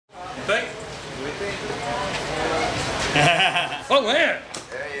Thank you. Oh man.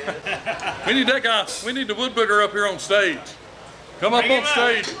 We need that guy. We need the wood booger up here on stage. Come up on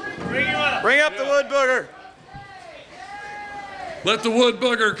stage. Bring him up. Bring up the wood booger. Let the wood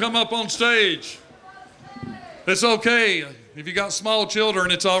booger come up on stage. It's okay. If you got small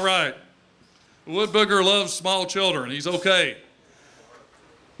children, it's all right. The wood booger loves small children. He's okay.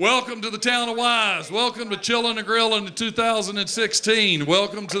 Welcome to the town of Wise. Welcome to Chillin and Grillin in 2016.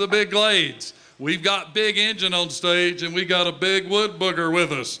 Welcome to the Big Glades. We've got BigEngine on stage, and we got a big wood booger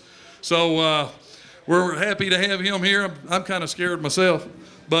with us. So we're happy to have him here. I'm kind of scared myself.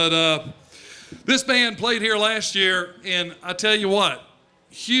 But this band played here last year, and I tell you what,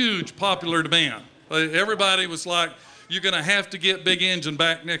 huge popular demand. Everybody was like, you're going to have to get BigEngine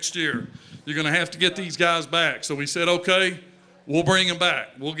back next year. You're going to have to get these guys back. So we said, okay, we'll bring them back.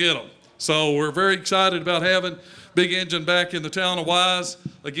 We'll get them. So we're very excited about having BigEngine back in the town of Wise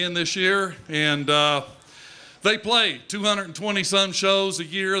again this year. And they play 220 some shows a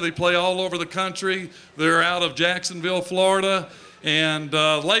year. They play all over the country. They're out of Jacksonville, Florida. And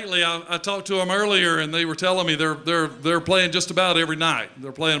lately, I talked to them earlier, and they were telling me they're playing just about every night.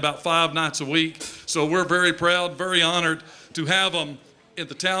 They're playing about 5 nights a week. So we're very proud, very honored to have them at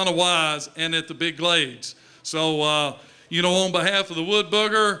the town of Wise and at the Big Glades. So, you know, on behalf of the Wood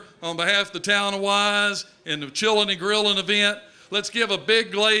Booger, on behalf of the town of Wise and the Chillin and Grillin event, let's give a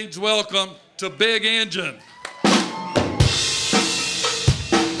Big Glades welcome to BigEngine.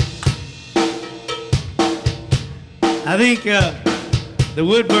 I think the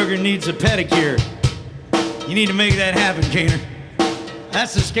wood booger needs a pedicure. You need to make that happen, Keener.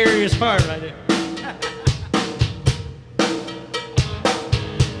 That's the scariest part right there.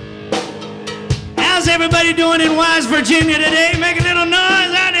 How's everybody doing in Wise, Virginia today? Make a little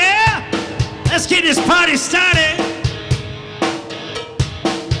noise out there. Let's get this party started.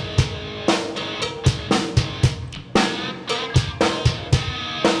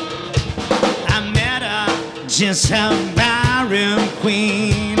 I met her just a barroom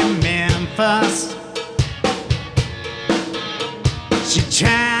queen in Memphis. She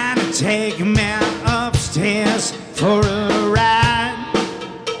tried to take me upstairs for a ride.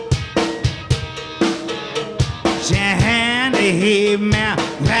 She had to hit me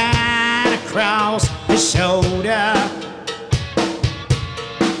right across the shoulder,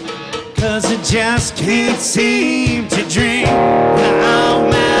 'cause I just can't seem to drink out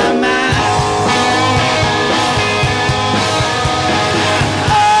my mind.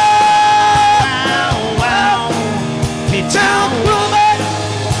 Oh, wow, me down, woman.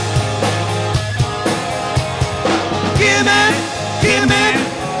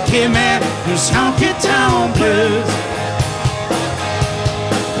 Give me those honky-tonk blues.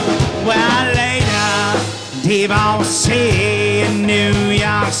 Well, later, divorcee in New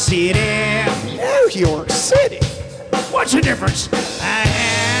York City. New York City? What's the difference? I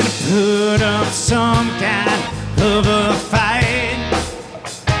had to put up some kind of a fight.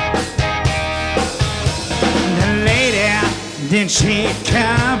 The lady, then she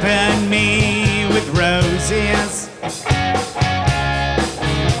covered me with roses.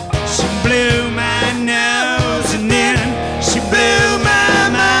 She blew my nose and then she blew my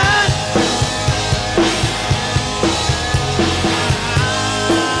mind.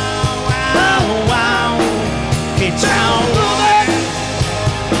 Oh, wow, it's all over.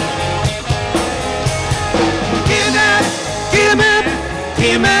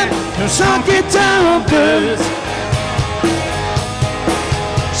 Give me those honky-tonk blues.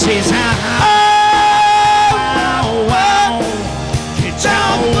 She's oh, wow, it's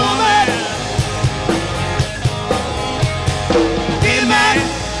all over.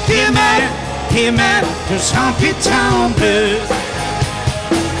 Give me those honky-tonk blues.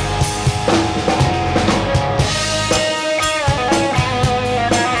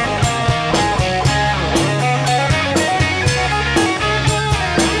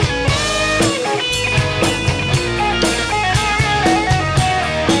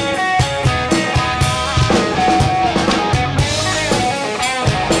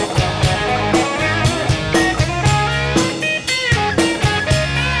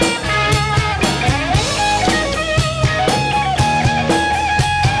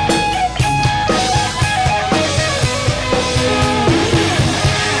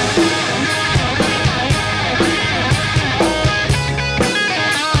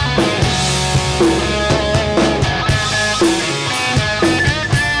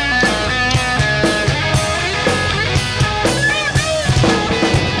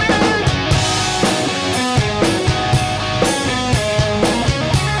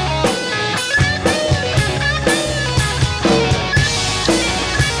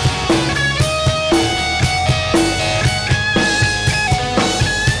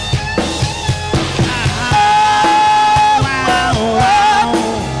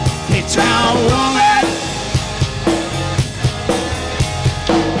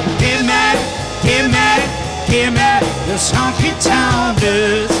 give me this honky tonk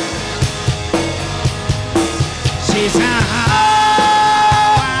blues. She's a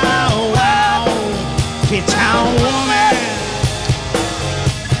honky tonk woman.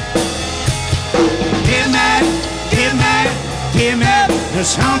 Give me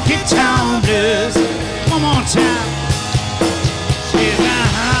this honky tonk blues. One more time. She's a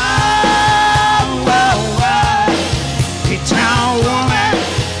honky tonk woman.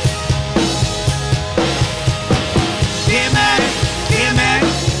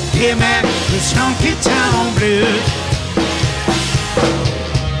 Give me this honky tonk blues.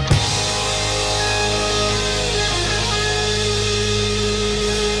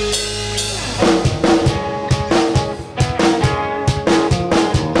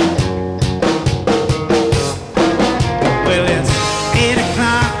 Well, it's 8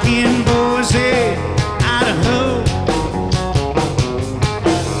 o'clock in Boise, Idaho.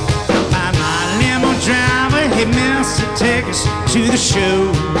 By my limo driver, he missed to take us to the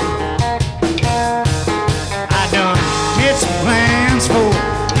show. I done made some plans for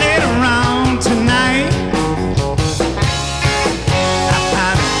later on tonight. I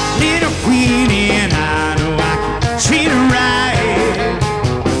found a little queenie and I know I can treat her right.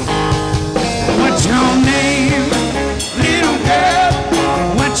 What's your name, little girl?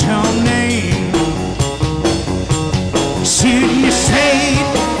 What's your name? Shooting you straight,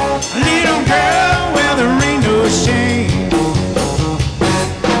 little girl. Well, there ain't no shame.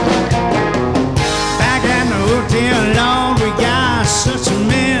 Back at the hotel, Lord, we got such a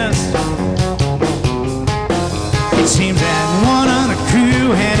mess. It seems that one of the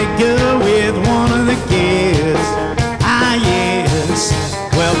crew had to go with one of the guests. Ah, yes.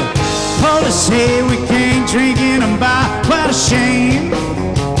 Well, the police say we can't drink in a bar. What a shame.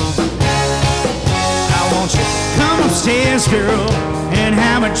 I want you to come upstairs, girl, and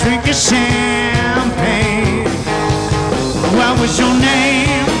have a drink of champagne. What was your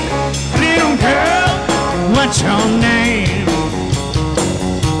name, little girl? What's your name?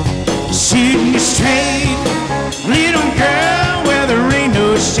 Shooting you straight, little girl. Well, there ain't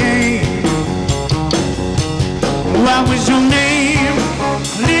no shame. What was your name,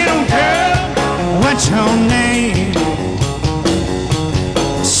 little girl? What's your name?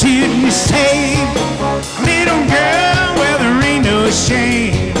 Shooting you straight, little girl. Well, there ain't no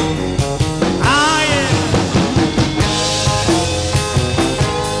shame. Oh, yeah.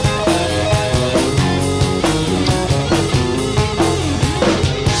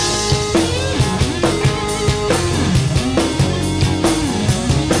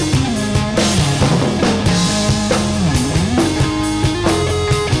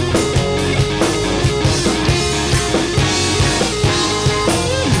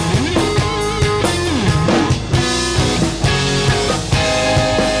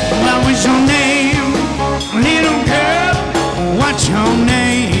 What was your name, little girl? What's your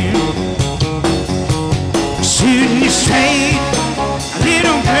name? Shooting you straight,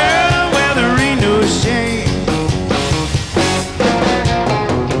 little girl. Well, there ain't no shame.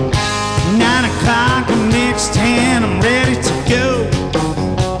 9 o'clock, the next 10, I'm ready to go.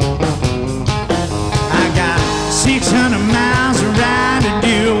 I got 600 miles to ride to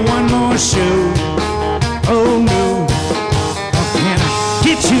do one more show. Oh no, can I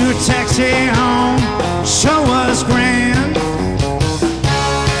get you a taxi home? Show us grand.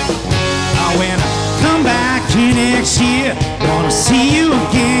 Oh, when I come back here next year, wanna see you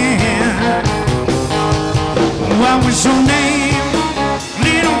again. What was your name,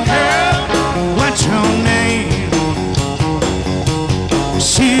 little girl? What's your name?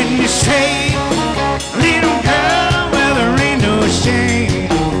 Shooting you straight, little girl. Well, there ain't no shame.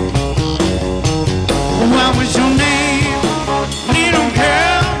 What was your name, little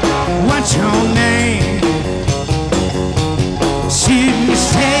girl? What's your name? Shooting you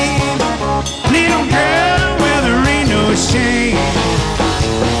straight, little girl. Well, there ain't no shame.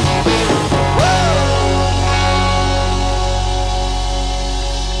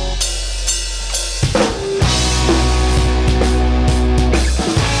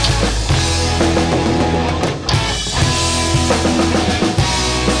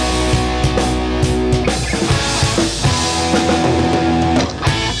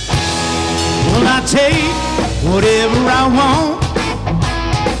 Well, I take whatever I want,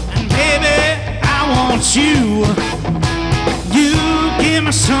 and baby, I want you. You give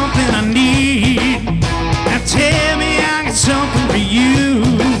me something I need, and tell me I got something for you.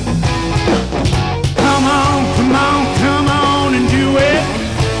 Come on, come on, come on and do it.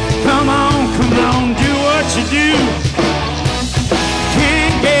 Come on, do what you do.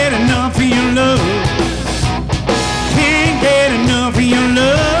 Can't get enough of your love. Can't get enough of your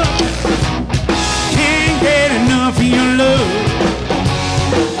love.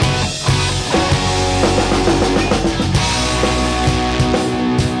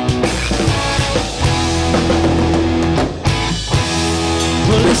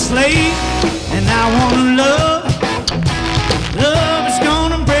 a slave, and I wanna love. Love is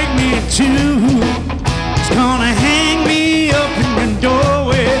gonna break me in two. It's gonna hang me up in your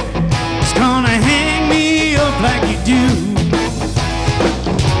doorway. It's gonna hang me up like you do.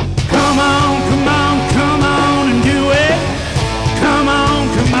 Come on, come on, come on and do it. Come on,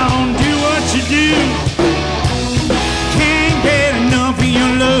 do what you do. Can't get enough of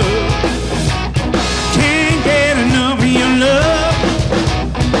your love. Can't get enough of your love.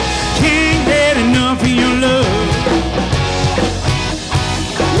 Can't get enough of your love.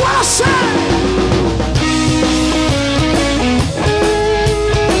 What's that?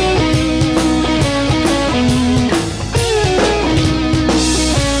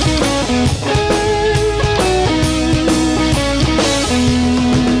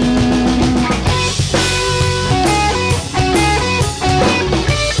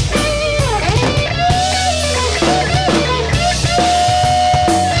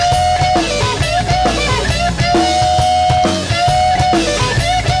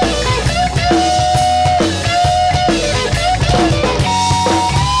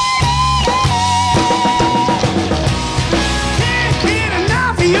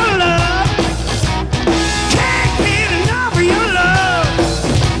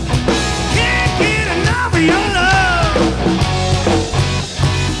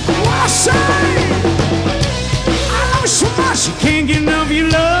 You can't get enough of your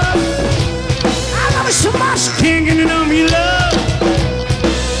love. I love it so much you can't get enough of your love.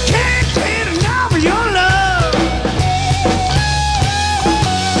 Can't get enough of your love.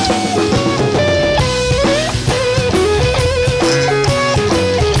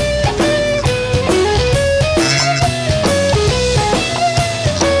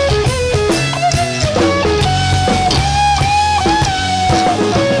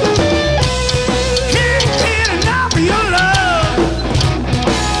 Can't get enough of your love.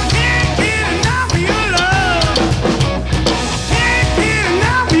 Can't get enough of your love. Can't get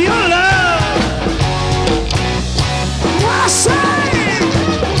enough of your love. What I say?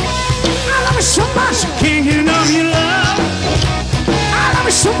 I love it so much I can't get enough of your love. I love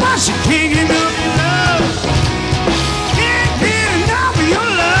it so much I can't get enough of your love. Can't get enough of your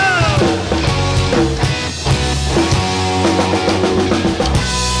love.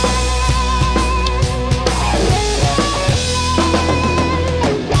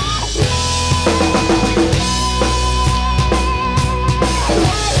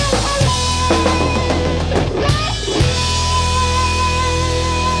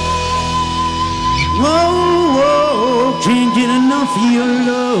 Whoa, whoa, can't get enough of your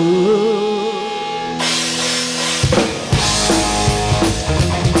love.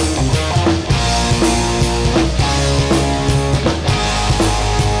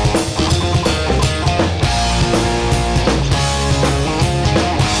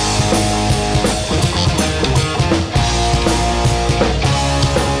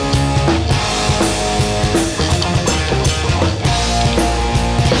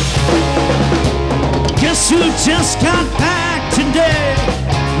 Guess who just got back today?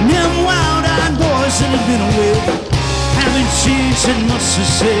 Them wild-eyed boys that have been away haven't changed that much to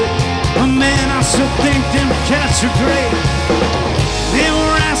say. But man, I still think them cats are great. They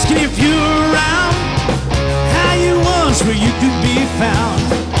were asking if you were around, how you was, where you could be found.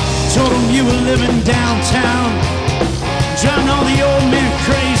 Told them you were living downtown, driving all the old men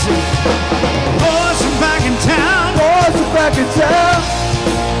crazy. Boys are back in town. Boys are back in town.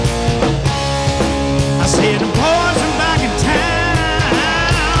 I said the boys are back in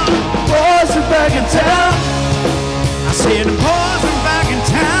town. Boys are back in town. I said the boys are back in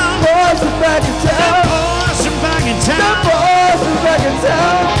town. Boys are back in The town. boys are back in The town. boys are back in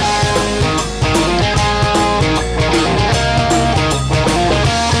town.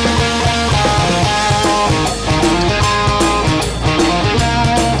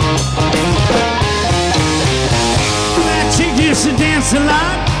 That chick used to dance a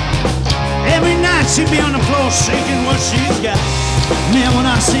lot. Every night she'd be on the floor shaking what she's got. Man, when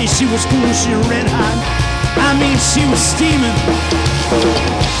I say she was cool, she was red hot. I mean, she was steaming.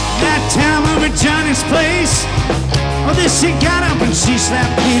 That time over at Johnny's place, oh, this she got up and she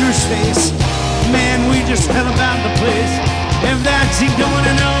slapped Peter's face. Man, we just fell about the place. If that's it going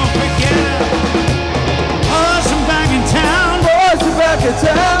to know, forget it. Boys are back in town. Boys are back in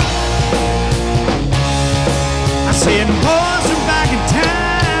town. I said, boys are back in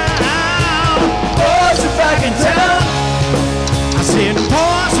town. Boys are back in town. I said,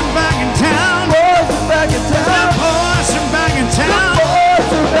 boys are back in town. Boys are back in The town. boys are back in The town.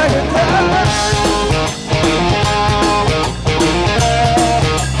 boys are back in town.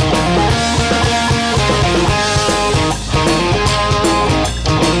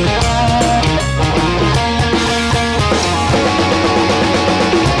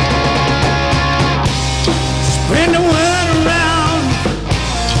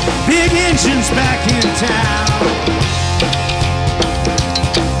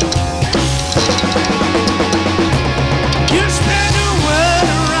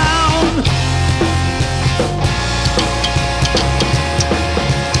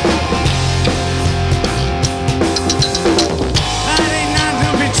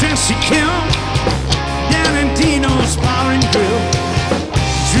 since you come down in Dino's Bar and Grill.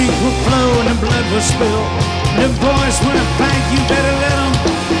 Drink will flow and the blood will spill. The boys wanna fight, you better let them.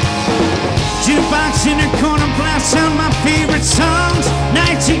 Jukebox in the corner blasts out my favorite songs.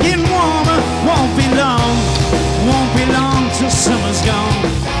 Nights are getting warmer, won't be long till summer's gone.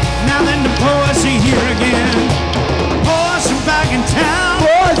 Now then the boys are here again. Boys are back in town.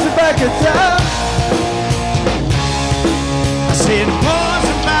 Boys are back in town. I said the boys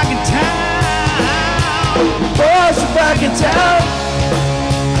are back in town. Boys are back in town.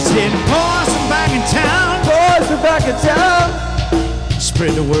 I said the boys are back in town. Boys are back in town.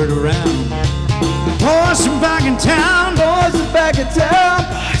 Spread the word around. Boys are back in town. Boys are back in town.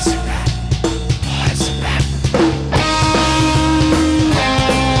 Boys are back. Boys are back.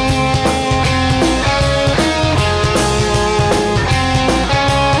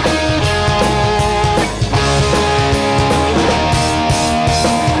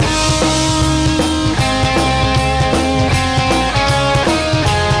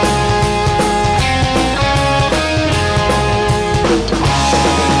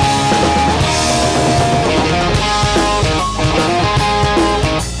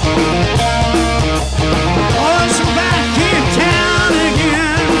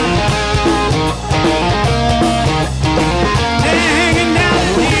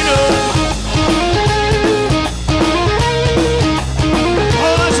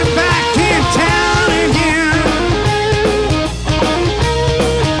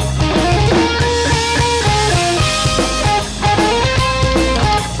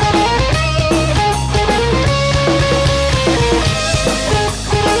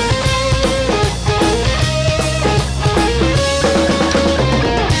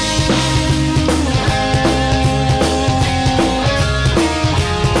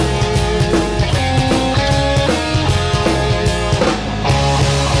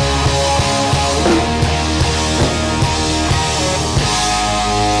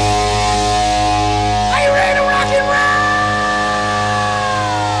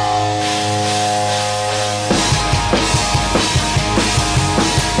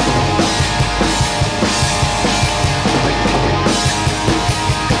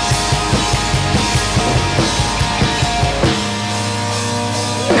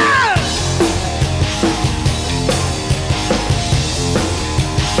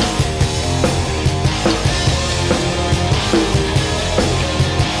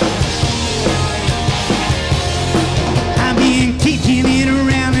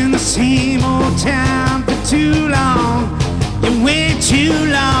 Same old town for too long, yeah, way too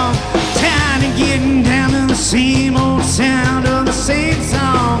long. Tired of getting down to the same old sound of the same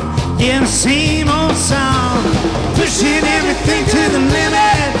song, yeah, the same old song. Pushing everything to the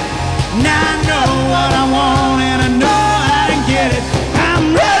limit. Now I know what I want and I know how to get it. I'm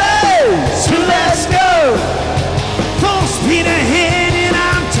ready, so let's go. Full speed ahead and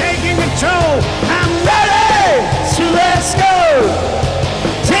I'm taking control. I'm ready, so let's go.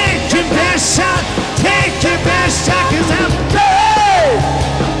 Take your best shot, 'cause I'm ready.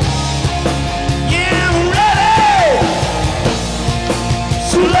 Yeah, I'm ready.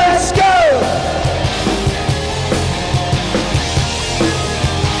 So let's go.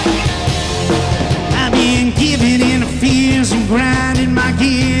 I've been giving in the fears and grinding my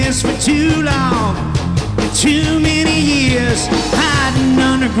gears for too long, for too many years. Hiding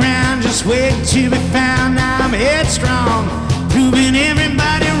underground, just waiting to be found. I'm headstrong, proving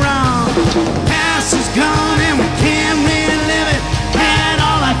everybody wrong. Past is gone and we can't relive it. Had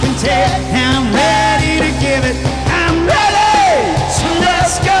all I can take, and I'm ready to give it. I'm ready, so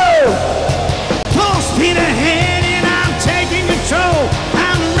let's go. Full speed ahead and I'm taking control.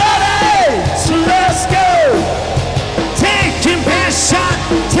 I'm ready, so let's go. Take your best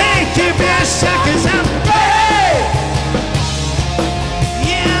shot, 'cause I'm ready.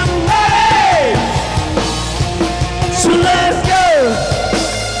 Yeah, I'm ready, so let's go.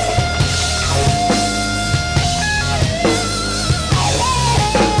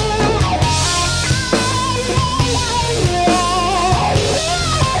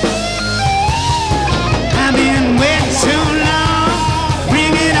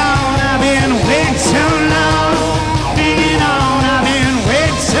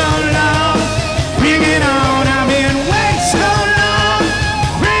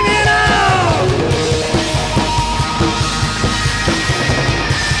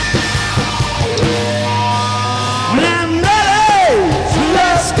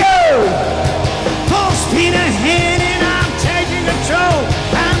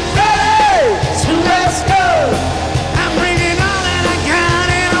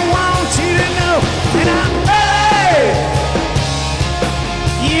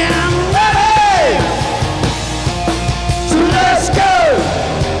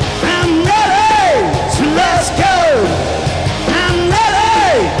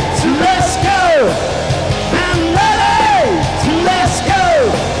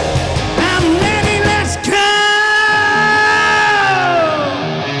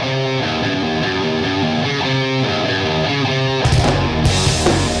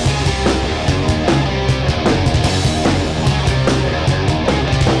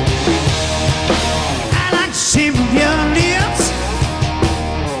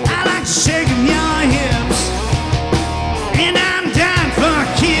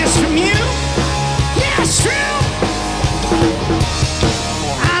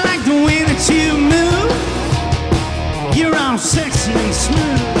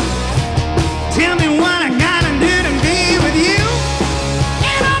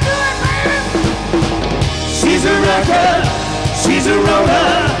 She's a roller.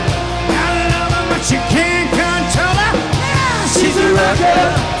 Gotta love her, but you can't control her. Yeah, she's a rocker,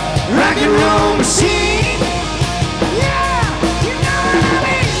 rock and roll machine. Yeah, you know what I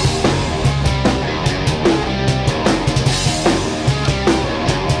mean.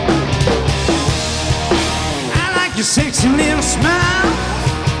 I like your sexy little smile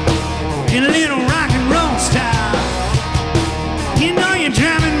and a little rock and roll style. You know you're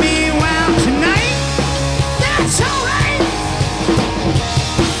driving me wild tonight. That's alright.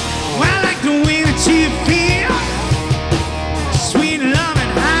 Well, I like the way that you feel. Sweet love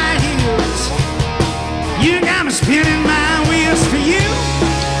and high heels. You got me spinning my wheels for you.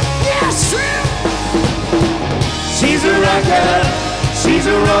 Yeah, it's true. She's a rocker. She's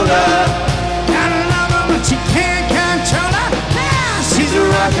a roller. Gotta love her, but you can't control her. Yeah, she's a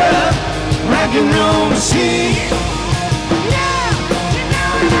rocker, rock and roll machine.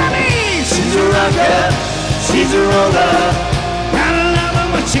 She's a rocker, she's a roller. Gotta love her,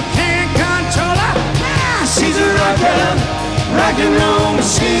 but you can't control her. Yeah, she's a rocker, rock and roll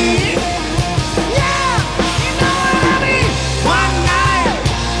machine. Yeah, you know what I mean. One night,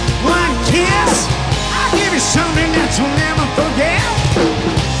 one kiss, I'll give you something that you'll never forget.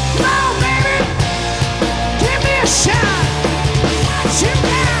 Come on, baby, give me a shot. What you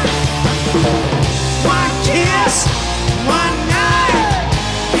got? One kiss, one night.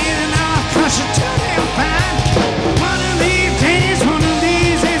 Cause you're too damn fine. One of these days will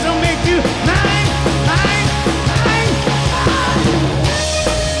make you mine, mine, mine,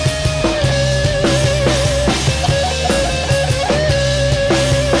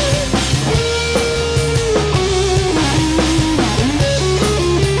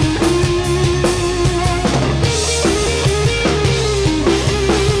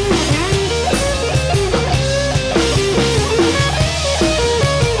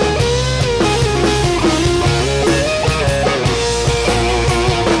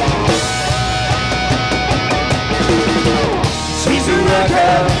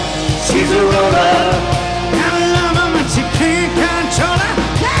 she's a roller. Gotta love her, but you can't control her.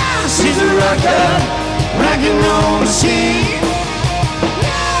 Yeah, she's a rocker, rock and roll machine.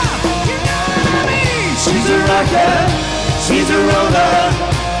 Yeah, you know what I mean. She's a rocker, she's a roller.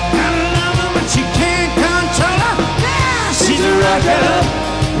 Gotta love her, but you can't control her. Yeah, she's a rocker,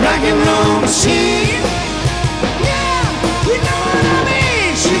 rock and roll machine. Yeah, you know what I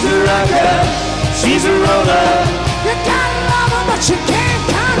mean. She's a rocker, she's a roller. You gotta love her, but you can't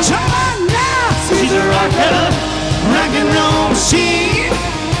control her now. She's a rocker, rock and roll machine.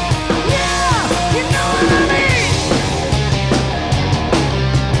 Yeah, you know what I mean.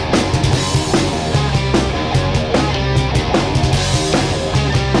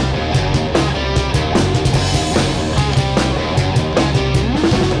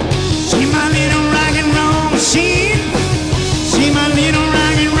 She my little rock and roll machine. She my little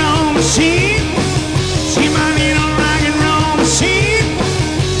rock and roll machine. She my little rock and roll machine.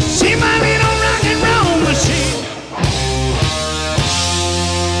 She my little rock and roll machine.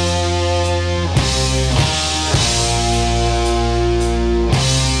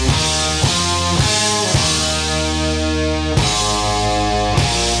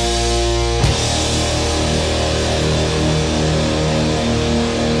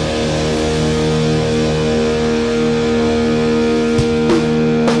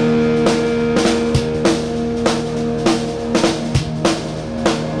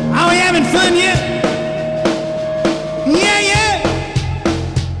 Are we having fun yet? Yeah, yeah.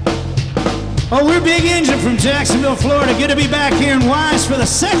 Oh, we're Big Engine from Jacksonville, Florida. Good to be back here in Wise for the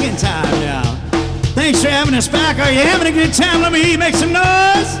second time now. Thanks for having us back. Are you having a good time? Let me hear you make some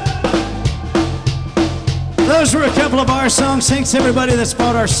noise. Those were a couple of our songs. Thanks to everybody that's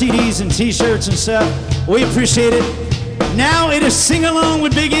bought our CDs and t-shirts and stuff. We appreciate it. Now it is sing along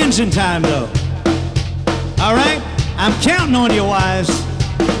with Big Engine time, though. All right? I'm counting on you, Wise.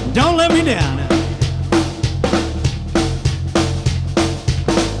 Don't let me down.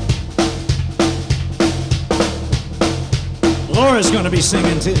 Laura's going to be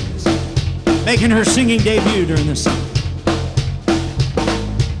singing too, making her singing debut during this song.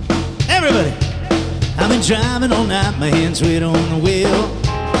 Everybody. I've been driving all night, my hands wet on the wheel.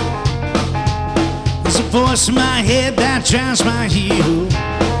 There's a voice in my head that drives my heel.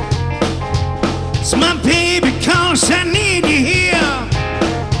 It's my baby calls, I need you here.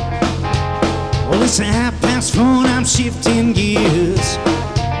 Well, it's 4:30, I'm shifting gears.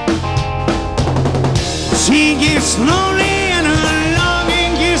 She gets lonely and her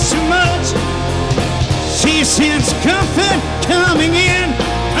longing gets too much. She sends comfort coming in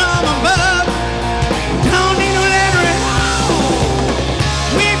from above. Don't need no letter at all.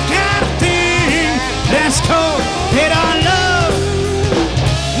 We've got a thing that's called hit our love.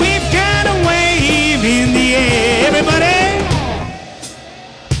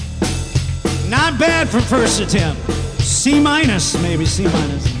 for first attempt. C minus, maybe C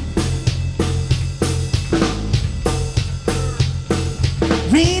minus.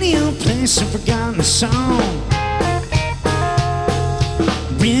 Radio plays a forgotten song.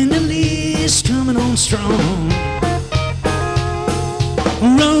 Brenda Lee's coming on strong.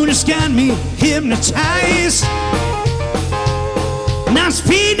 Road has got me hypnotized. Now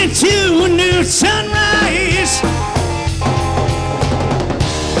speeding to a new sunrise.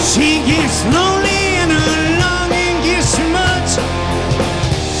 She gets lonely and her longing gets too much.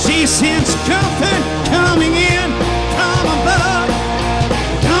 She sends comfort coming in from above.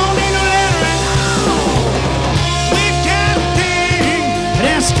 Don't need no letter at all. We've got a thing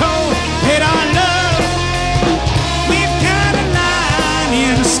that's cold in our love. We've got a line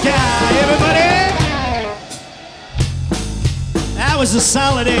in the sky, everybody. That was a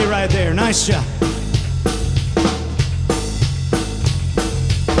solid A right there. Nice job.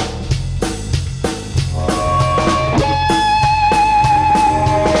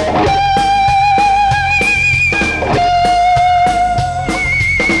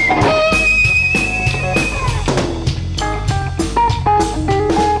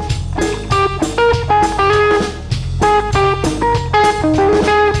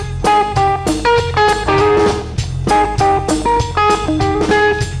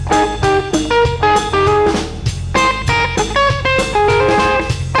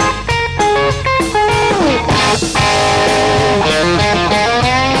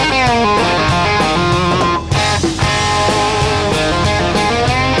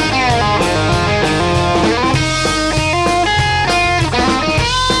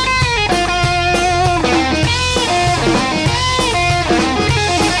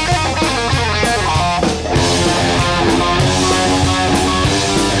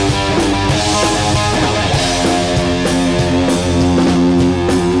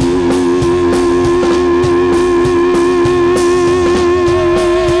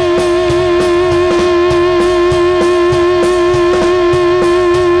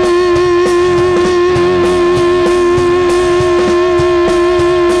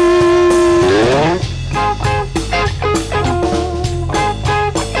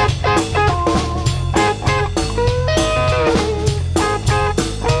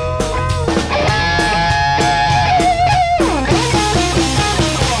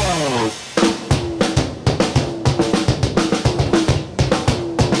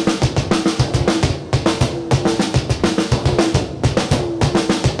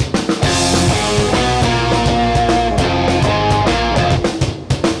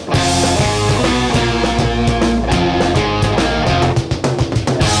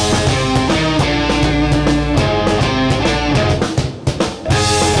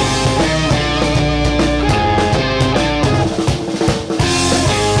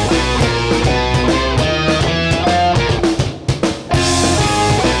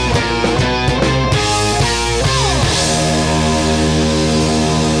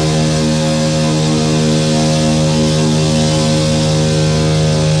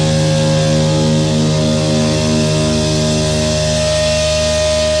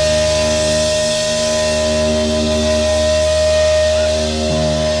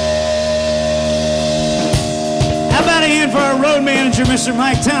 Mr.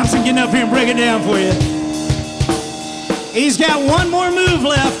 Mike Thompson getting up here and break it down for you. He's got one more move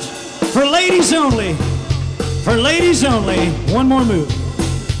left for ladies only. For ladies only, one more move.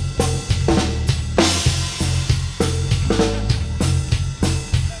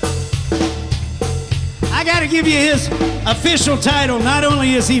 I gotta give you his official title. Not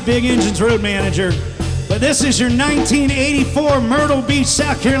only is he Big Engine's road manager, but this is your 1984 Myrtle Beach,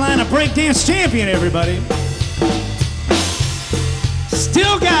 South Carolina breakdance champion, everybody.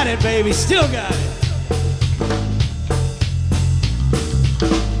 Still got it, baby, still got it.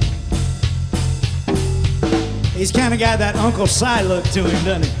 He's kind of got that Uncle Si look to him,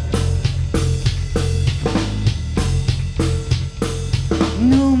 doesn't he?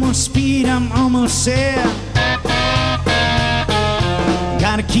 No more speed, I'm almost there.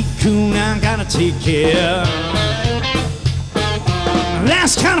 Gotta keep cool now, gotta take care.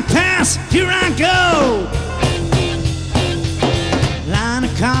 Last kind of pass, here I go. Line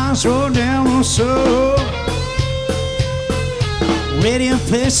of cars roll down on so. Ready to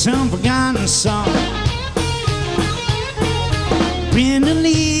play some forgotten song. Brenda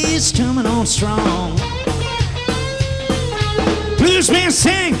Lee's coming on strong. Bluesman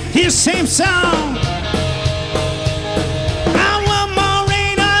sang his same song. I want more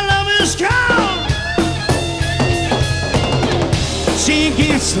rain, our love is gone. She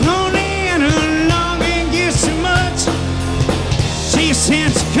gets lonely and her longing gets too much. She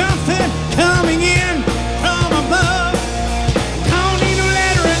sends comfort coming in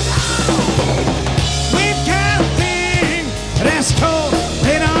that's cold,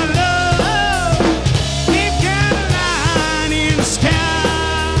 red on love. We've got a line in the sky.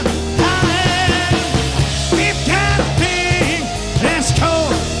 We've got a thing that's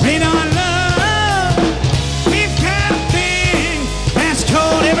cold, red on love. We've got a thing that's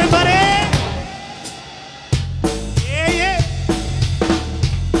cold, everybody. Yeah, yeah.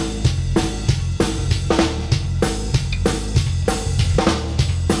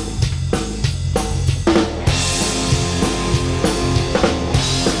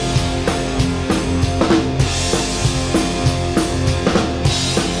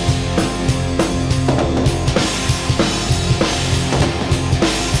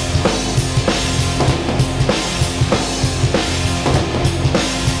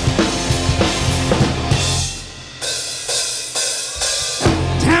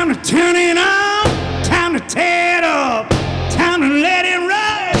 Time to turn it on, time to tear it up, time to let it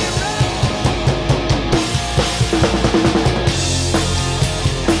ride.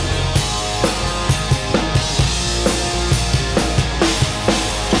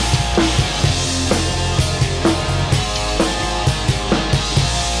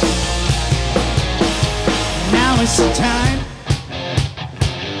 Now it's the time,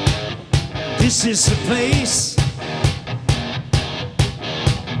 this is the place.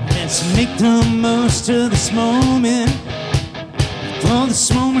 Let's make the most of this moment. Before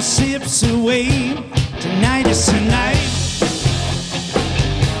this moment slips away. Tonight is the night.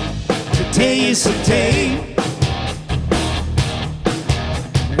 Today is the day.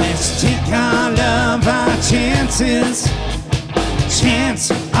 Let's take our love, our chances.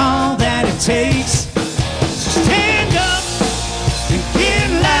 Chance, all that it takes. So stand up and get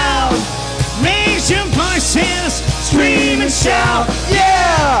loud. Raise your voices, scream and shout.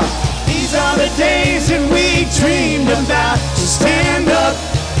 Yeah! These are the days that we dreamed about. So stand up,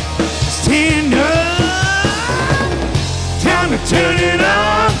 stand up. Time to turn it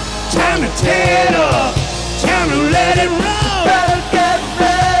on, time to tear it up, time to let it roll. Better get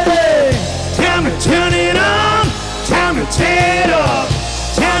ready! Time to turn it on, time to tear it up,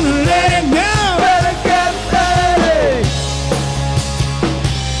 time to let it go. Better get ready!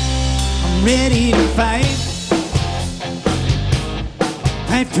 I'm ready to fight.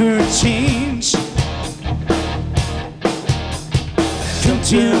 Fight for a change. Come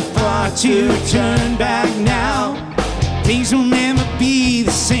too far to turn back now. Things will never be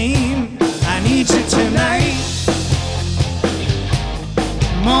the same. I need you tonight,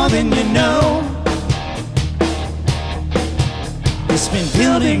 more than you know. It's been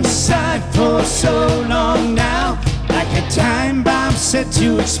building inside for so long now, like a time bomb set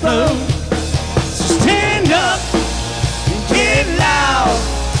to explode. So stand up and get loud.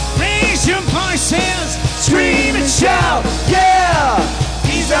 Raise your voices, scream and shout. Yeah!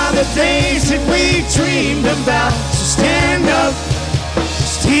 These are the days that we dreamed about. So stand up,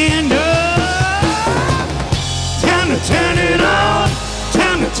 stand up. Time to turn it on,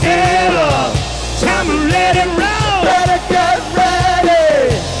 time to tear it up, time to let it roll. Better get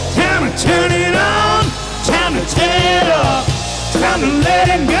ready! Time to turn it on, time to tear it up, time to let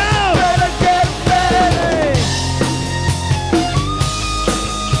it go. Better get ready!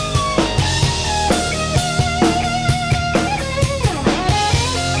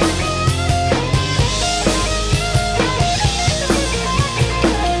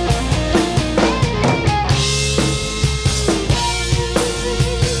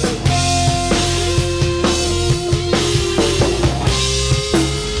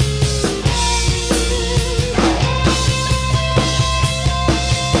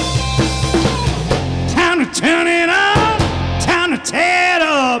 Turn it on, time to tear it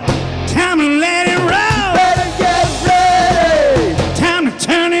up, time to let it roll. Better get ready! Time to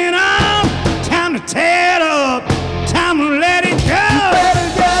turn it on, time to tear it up, time to let it go. Better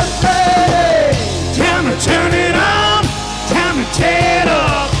get ready! Time to turn it on, time to tear it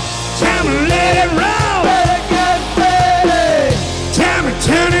up, time to let it roll. Better get ready! Time to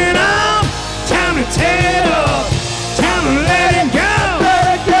turn it on, time to tear it up, time to let it go.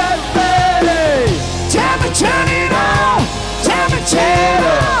 Better get ready! Time to turn it on, time to tear it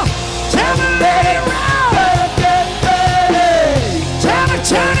up, time to let it roll. Better get ready! Time to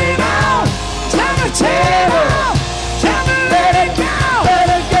turn it on, time to tear it up, time to let it go.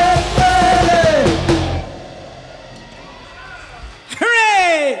 Better get ready!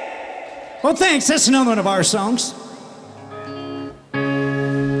 Hooray! Well, thanks. That's another one of our songs.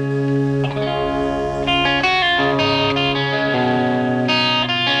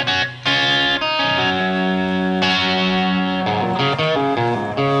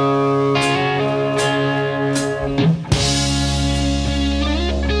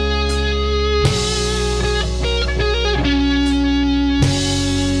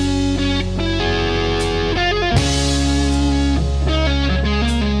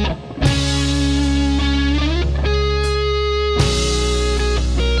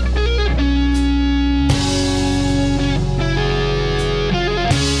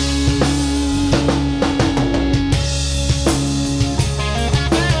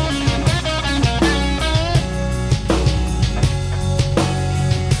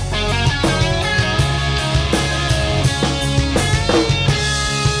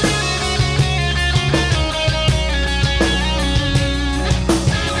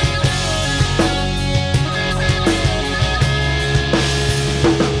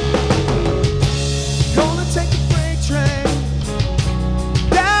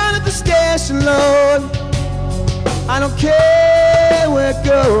 direction, Lord. I don't care where it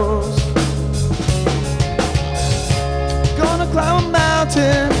goes. Gonna climb a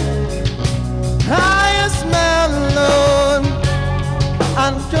mountain, highest mountain, Lord.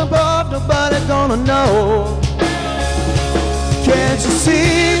 I don't jump off, nobody gonna know. Can't you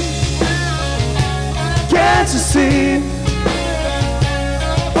see? Can't you see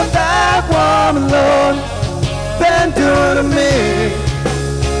what that woman, Lord, been doing to me?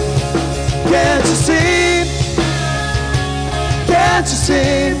 Can't you see? Can't you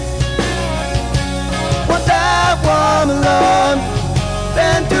see what that woman, Lord,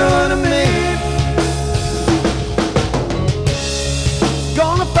 been doing to me?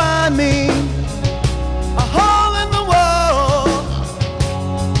 Gonna find me a hole in the wall,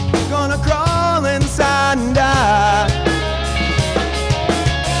 gonna crawl inside and die.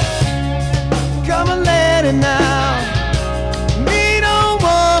 Come on, lady, now, mean old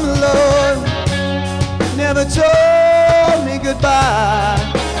woman, Lord, never told me goodbye.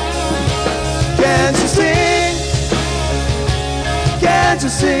 Can't you see? Can't you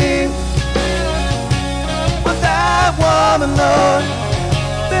see what that woman, Lord,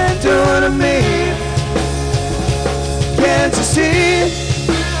 been doing to me? Can't you see?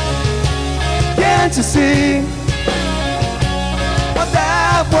 Can't you see what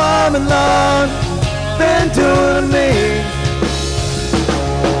that woman, Lord, been doing to me?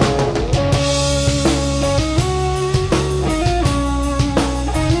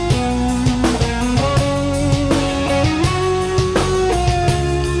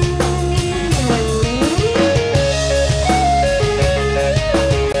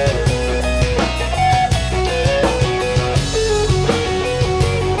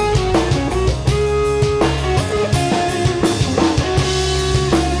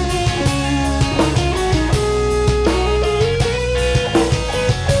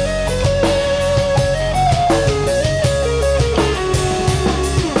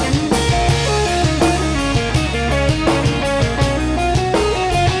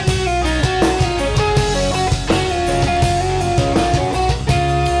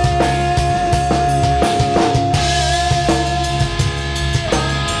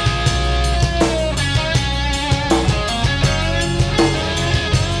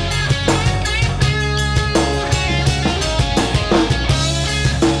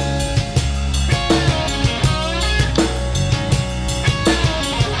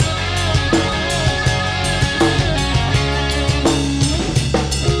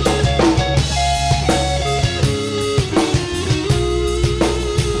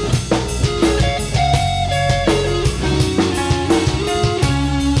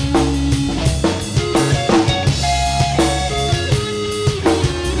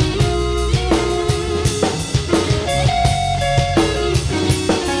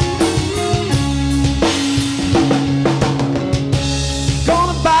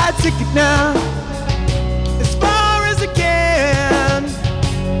 Ticket now, as far as I can.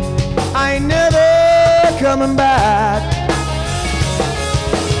 I ain't never coming back.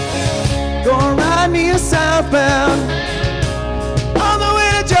 Gonna ride me a southbound all the way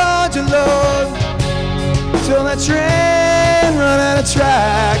to Georgia, Lord, till that train run out of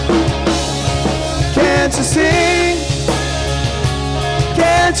track. Can't you see?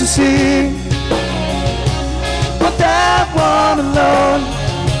 Can't you see what that woman, Lord,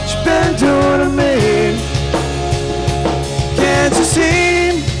 been doing to me? Can't you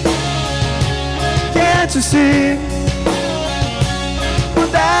see? Can't you see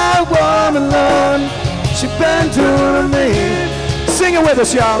what that woman, Lord, she been doing to me? Sing it with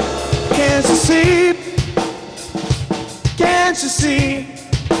us, y'all. Can't you see? Can't you see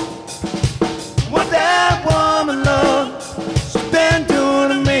what that woman, Lord, she been doing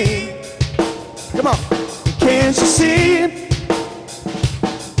to me? Come on. Can't you see?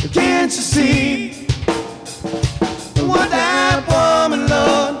 Can't you see what that woman,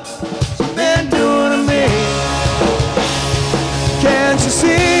 Lord, she's been doing to me? Can't you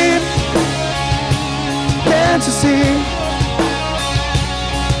see? Can't you see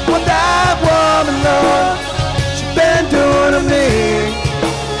what that woman, Lord, she's been doing to me?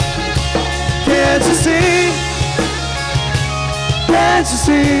 Can't you see? Can't you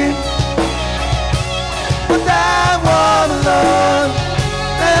see what that woman, Lord,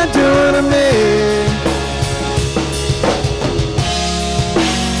 been doing to me?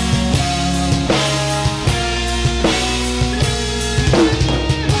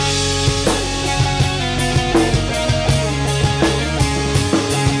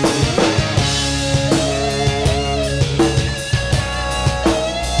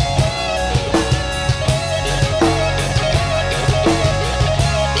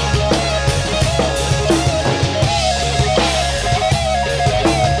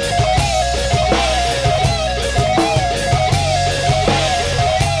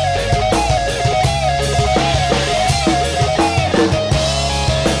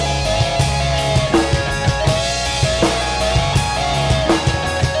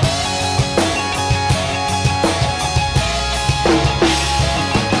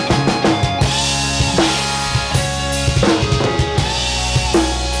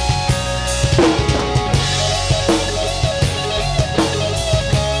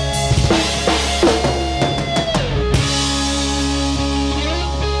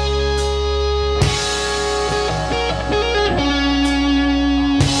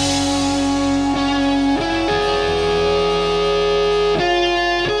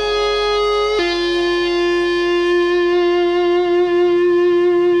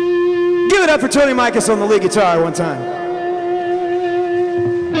 Sonny Micus on the lead guitar one time.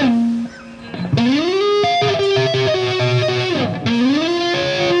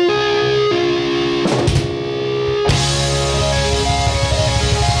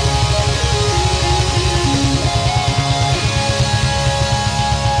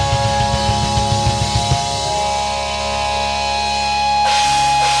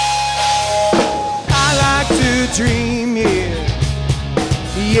 Dream here,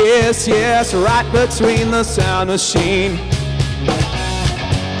 yes, yes, right between the sound machine.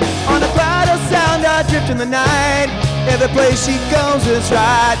 On a cloud of sound I drift in the night. Every place she goes is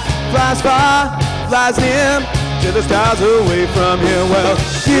right. Flies far, flies near, to the stars away from here. Well,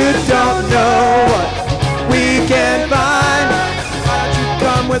 you don't know what we can find. Why don't you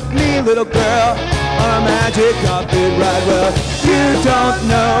come with me, little girl, on a magic carpet ride? Well, you don't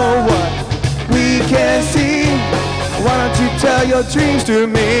know what we can see. Why don't you tell your dreams to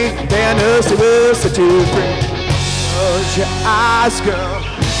me? And us it will set you free. Close your eyes, girl.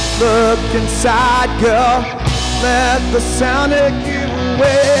 Look inside, girl. Let the sound take you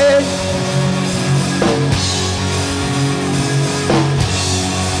away.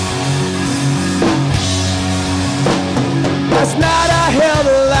 Last night I held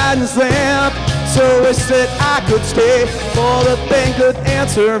a lightning lamp, so wish that I could stay, for the thing could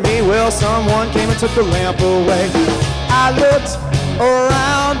answer me. Well, someone came and took the lamp away. I looked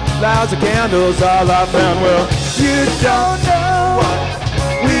around, clouds of candles, all I found. Well, you don't know what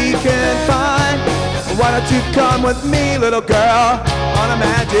we can find. Why don't you come with me, little girl, on a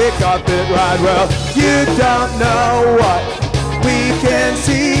magic carpet ride? Well, you don't know what we can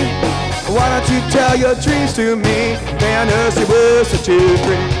see. Why don't you tell your dreams to me? Fantasy will set you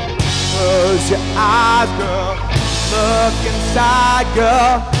free. Close your eyes, girl. Look inside,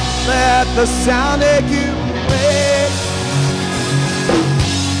 girl. Let the sound take you away.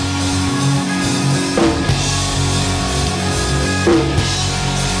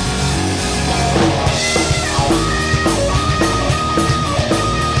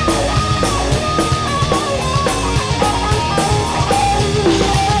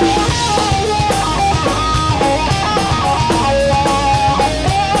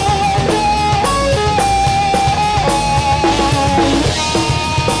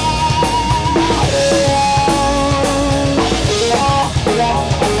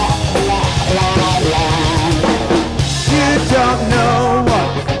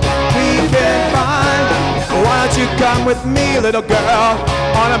 Come with me, little girl,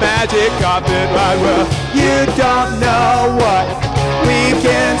 on a magic carpet ride. Well, you don't know what we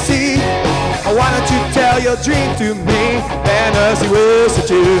can see. Why don't you tell your dreams to me? Fantasy will set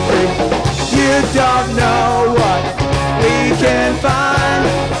you free. You don't know what we can find.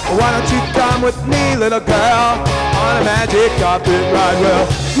 Why don't you come with me, little girl, on a magic carpet ride? Well,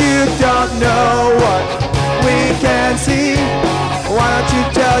 you don't know what we can see. Why don't you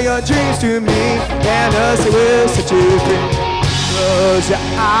tell your dreams to me? Fantasy will set you free. Close your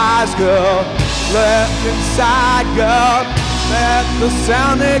eyes, girl. Look inside, girl. Let the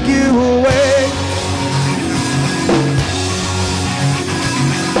sound take you away.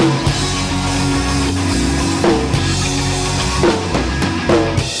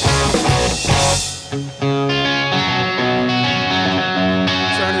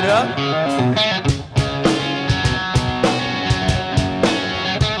 Turn it up.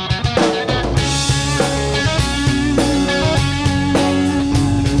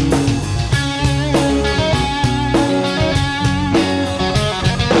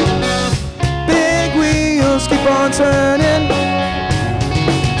 Keep on turning,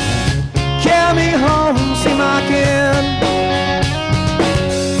 carry me home, see my kin,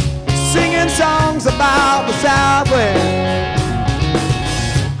 singing songs about the Southland.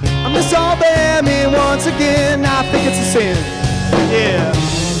 I miss all baby once again. I think it's a sin, yeah.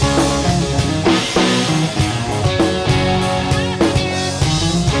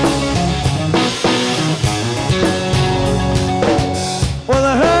 Well,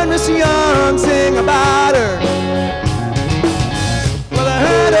 I heard Miss Young sing about her. Well, I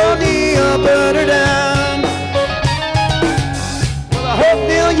heard O'Neill put her down. Well, I hope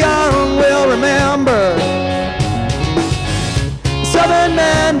Neil Young will remember. The Southern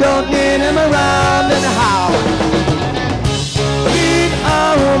man don't need him around anyhow. Sweet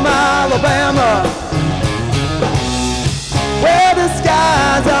home Alabama, where the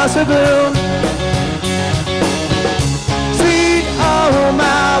skies are so blue. Home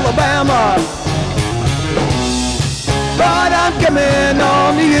Alabama, but I'm coming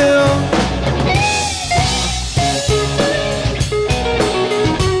on to you.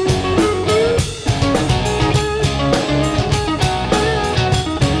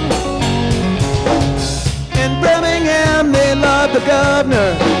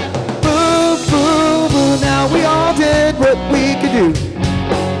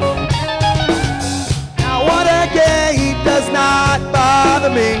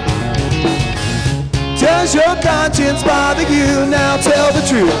 Does your conscience bother you? Now tell the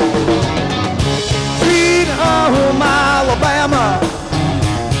truth. Sweet home Alabama,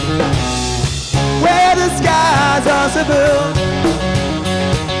 where the skies are so blue.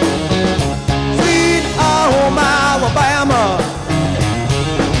 Sweet home Alabama,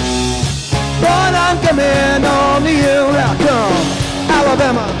 but I'm coming on to you. Now come,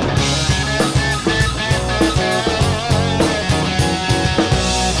 Alabama.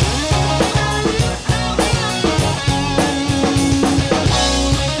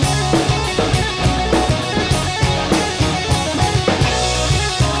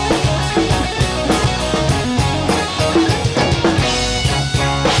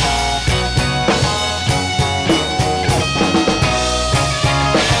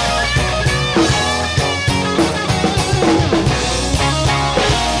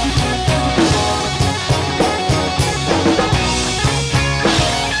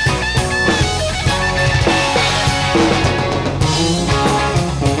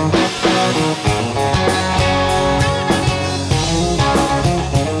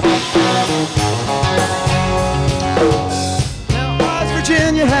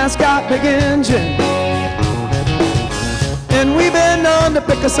 Has got big engine, and we've been known to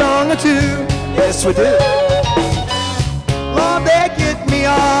pick a song or two. Yes, we do. Lord, they get me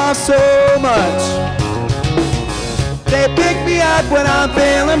off so much. They pick me up when I'm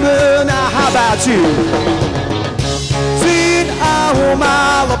feeling blue. Now, how about you? Sweet home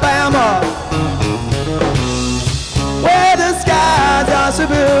Alabama, where the skies are so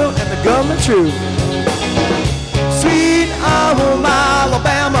blue and the government true. Sweet home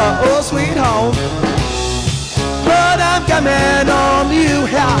Alabama, oh sweet home, but I'm coming on to you.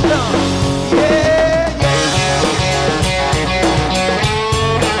 How come? Yeah.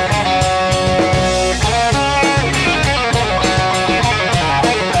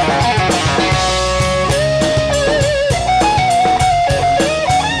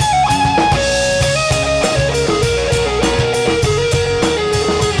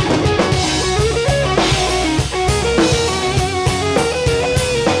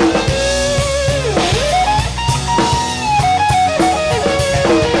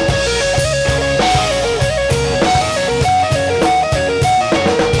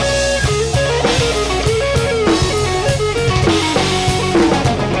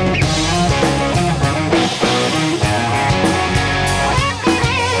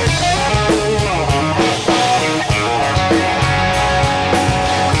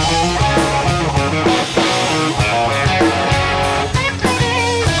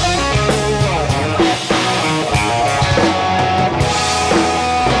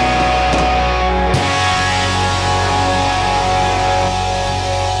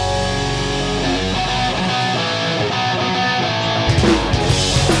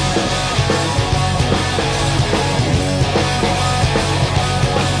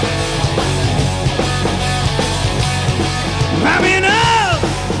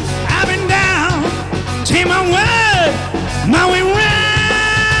 My way round,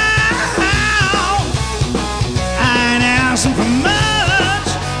 I ain't asking for much.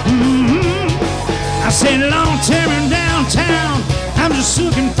 I said long term in downtown, I'm just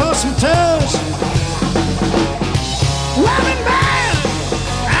looking for some touch. I've been bad,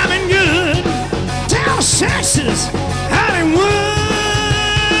 I've been good, down to Texas, Hollywood.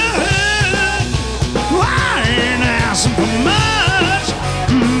 I ain't asking for much.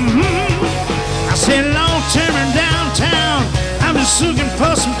 I said long term in downtown, I'm just looking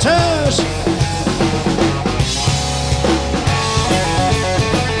for some touch.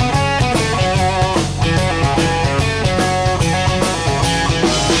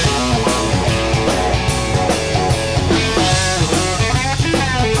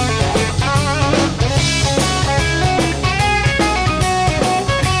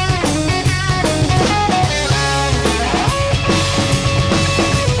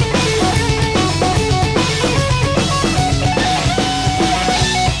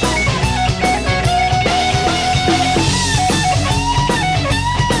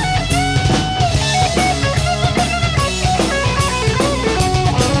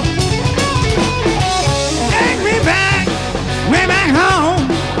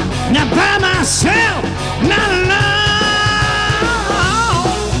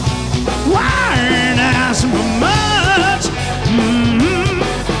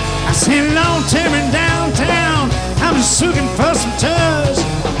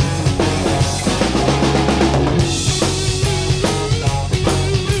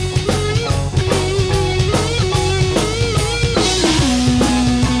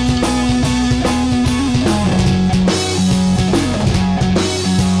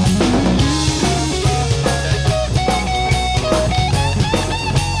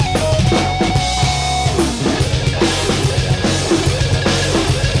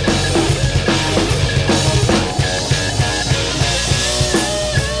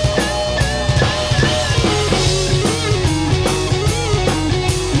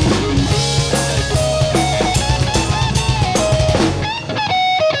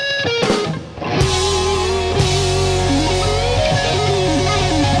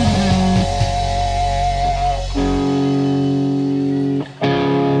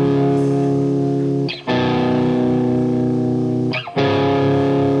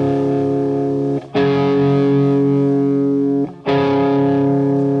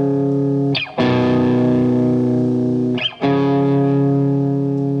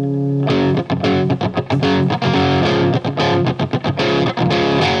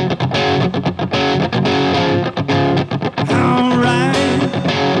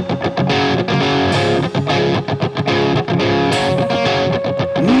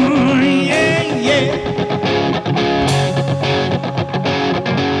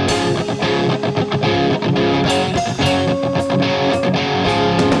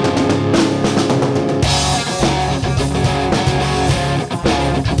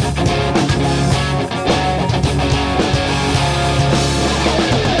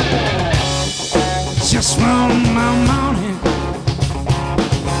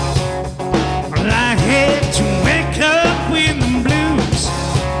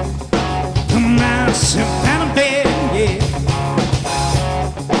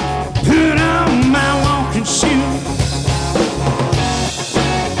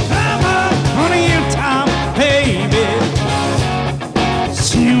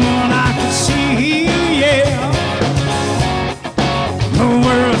 someone I could see, yeah. The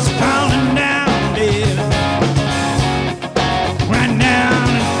world's falling down, dead, right down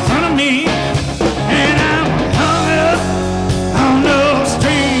in front of me, and I'm hung up on those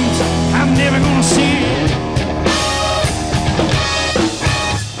strings I'm never gonna see.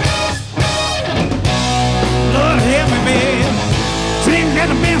 Lord help me, babe, dreams got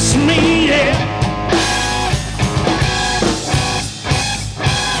the best of me, yeah.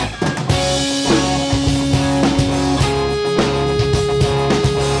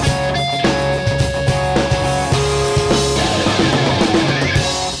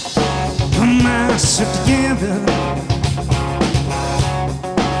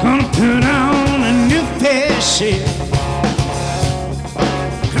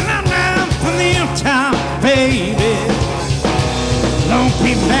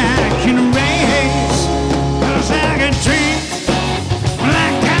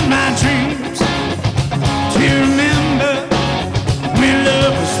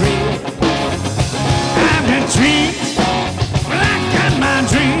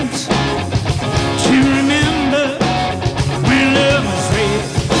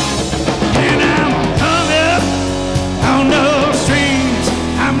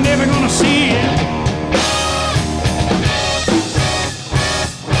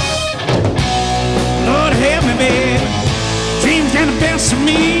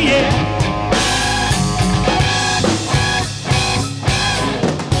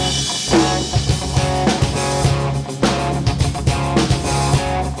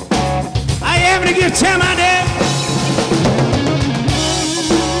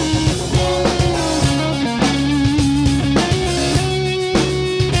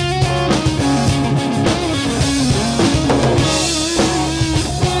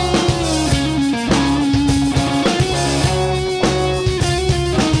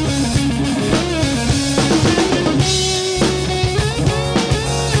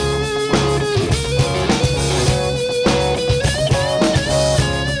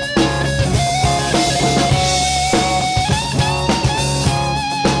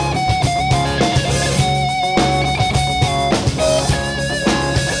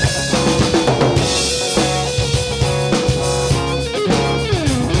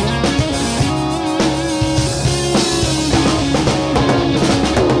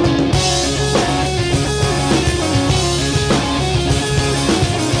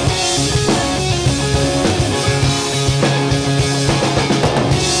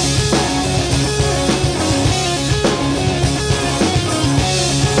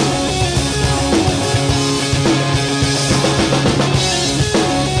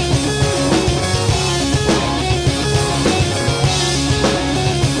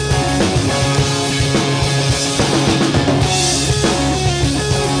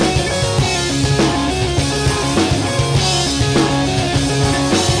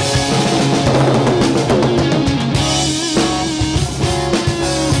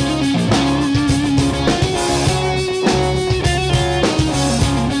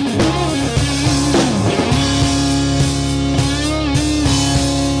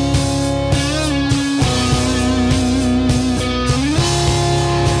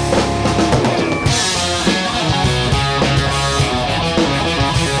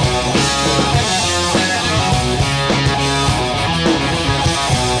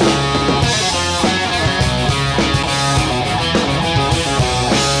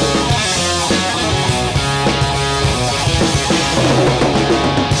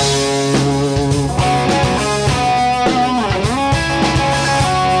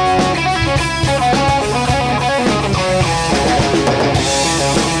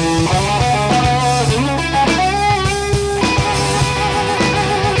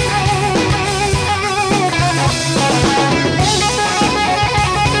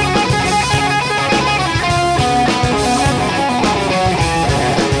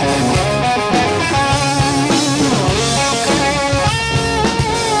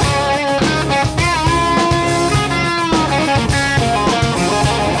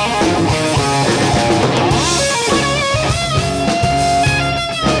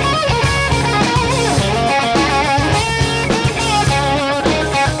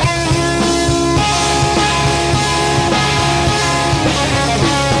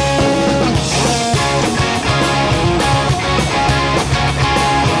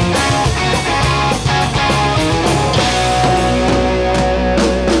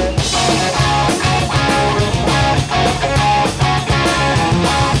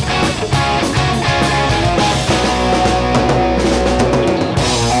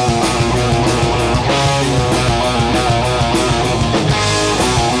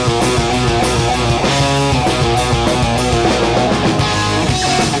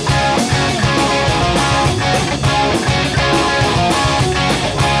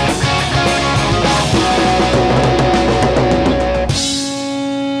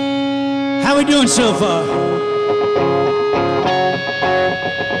 we doing so far? All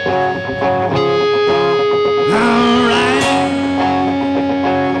right.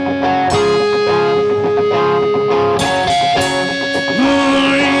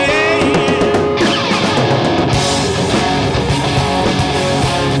 Oh, yeah, yeah.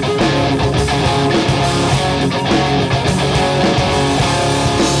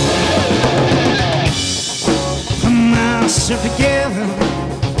 Put myself together.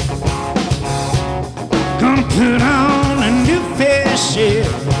 Gonna put on a new face, yeah.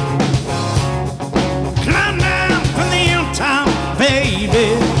 Climb down from the hilltop, baby.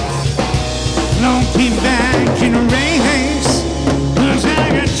 Don't keep back in the race. 'Cause I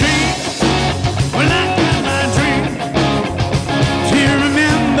got dreams. Well, I got my dreams. Do you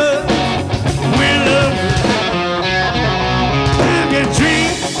remember when love was real? I got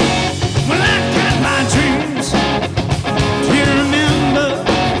dreams. Well, I got my dreams. Do you remember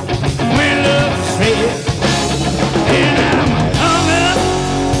when love was real? And I'm hung up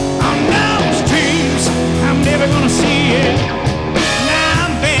on those dreams. I'm never gonna see it. Now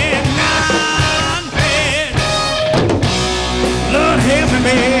I'm bad, Lord help me,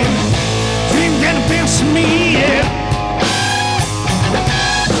 man. Dream got the best of me, yeah.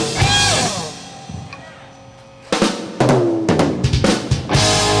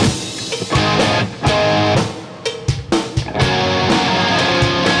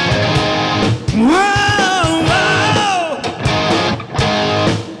 Whoa, whoa.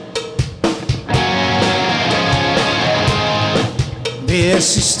 There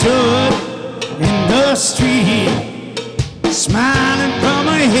she stood in the street, smiling from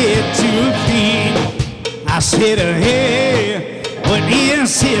her head to her feet. I said, hey, what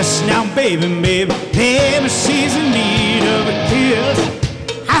is this now, baby, baby? Baby, she's in need of a kiss.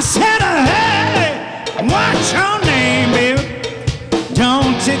 I said, hey, what's your name, baby?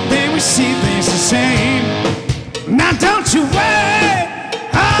 Don't you think we see things the same? Now don't you worry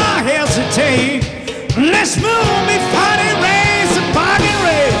or hesitate. Let's move before they raise the bargain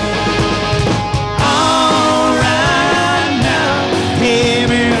rate. All right now,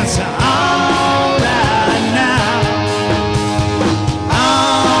 baby, it's all right now.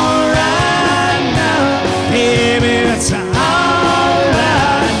 All right now, baby, it's all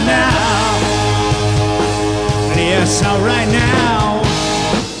right now. Yes, all right now.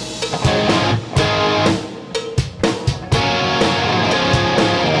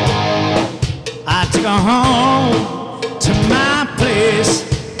 I took her home to my place,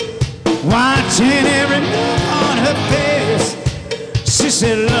 watching every look on her face. She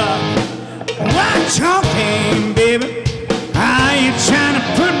said, look, what's your game, baby? Are you trying to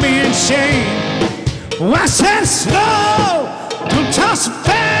put me in shame? Well, I said, slow, don't toss so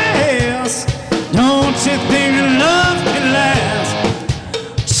fast. Don't you think love can last?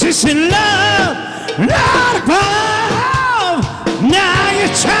 She said, love, not above. Now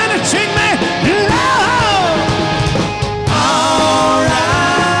you're trying to trick me, love. All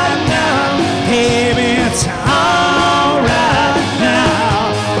right now, baby, it's all right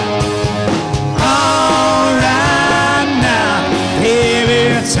now. All right now, baby,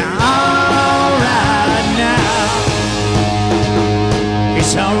 it's all right now.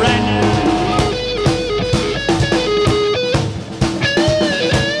 It's all right now.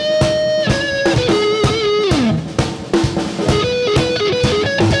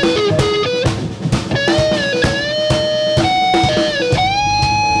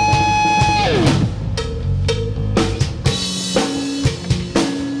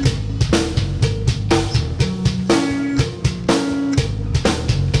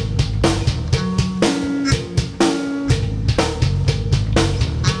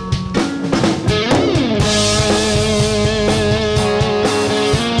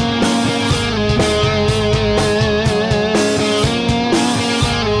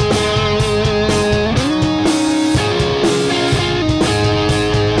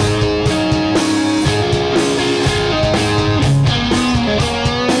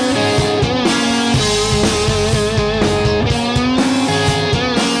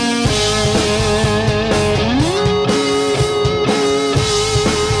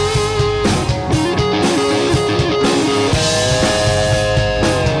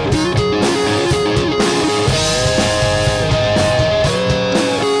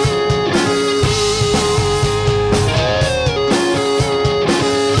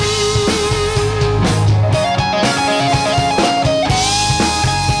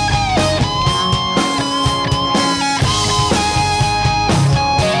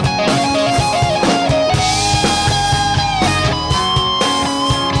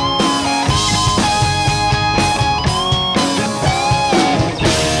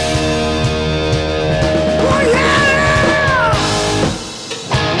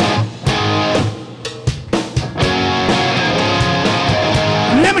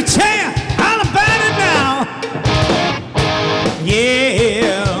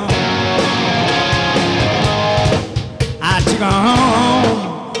 her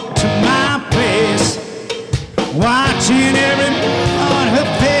home to my place, watching every move on her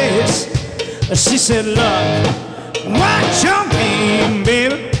face. She said, look, watch your game,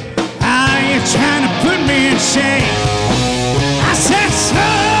 baby.